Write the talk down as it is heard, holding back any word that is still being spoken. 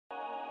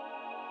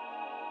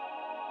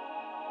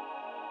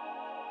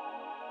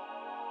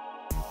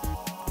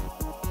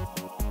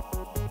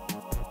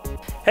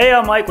Hey,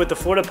 I'm Mike with the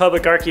Florida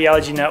Public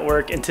Archaeology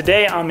Network, and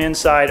today I'm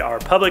inside our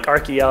Public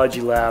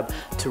Archaeology Lab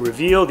to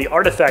reveal the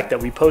artifact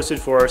that we posted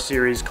for our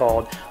series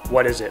called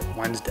What Is It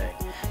Wednesday.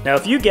 Now,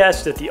 if you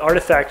guessed that the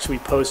artifacts we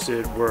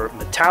posted were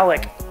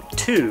metallic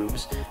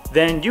tubes,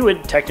 then you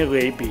would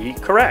technically be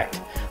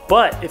correct.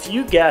 But if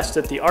you guessed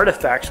that the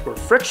artifacts were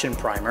friction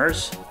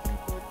primers,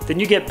 then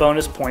you get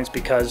bonus points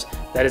because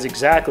that is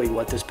exactly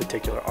what this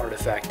particular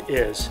artifact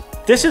is.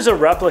 This is a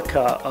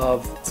replica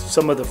of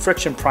some of the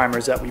friction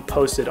primers that we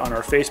posted on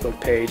our Facebook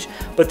page,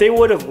 but they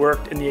would have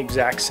worked in the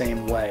exact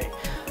same way.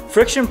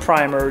 Friction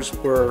primers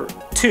were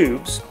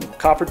tubes,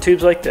 copper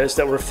tubes like this,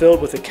 that were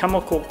filled with a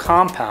chemical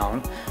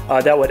compound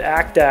that would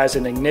act as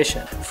an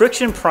ignition.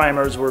 Friction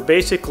primers were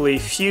basically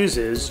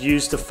fuses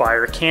used to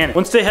fire cannons.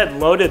 Once they had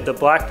loaded the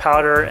black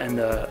powder and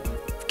the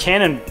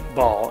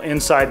cannonball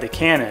inside the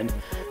cannon,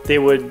 they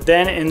would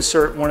then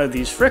insert one of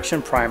these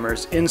friction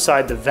primers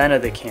inside the vent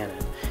of the cannon.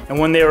 And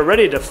when they were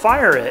ready to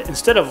fire it,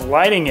 instead of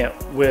lighting it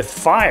with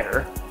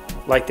fire,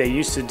 like they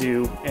used to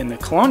do in the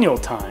colonial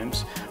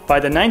times, by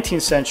the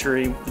 19th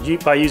century,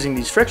 by using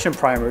these friction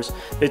primers,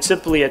 they'd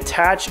simply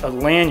attach a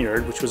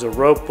lanyard, which was a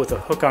rope with a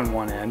hook on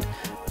one end,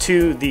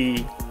 to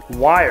the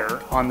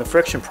wire on the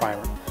friction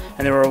primer.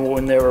 And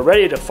when they were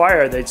ready to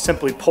fire, they'd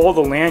simply pull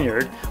the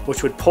lanyard,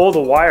 which would pull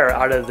the wire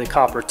out of the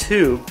copper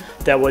tube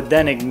that would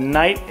then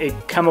ignite a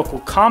chemical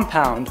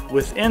compound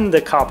within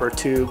the copper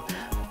tube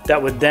that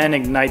would then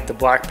ignite the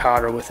black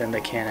powder within the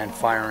cannon,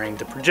 firing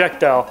the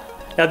projectile.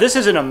 Now, this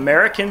is an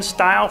American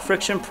style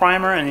friction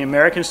primer, and the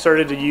Americans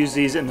started to use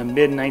these in the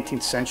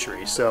mid-19th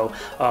century. So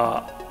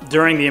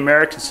during the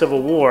American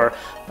Civil War,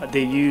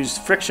 they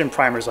used friction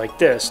primers like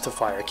this to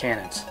fire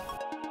cannons.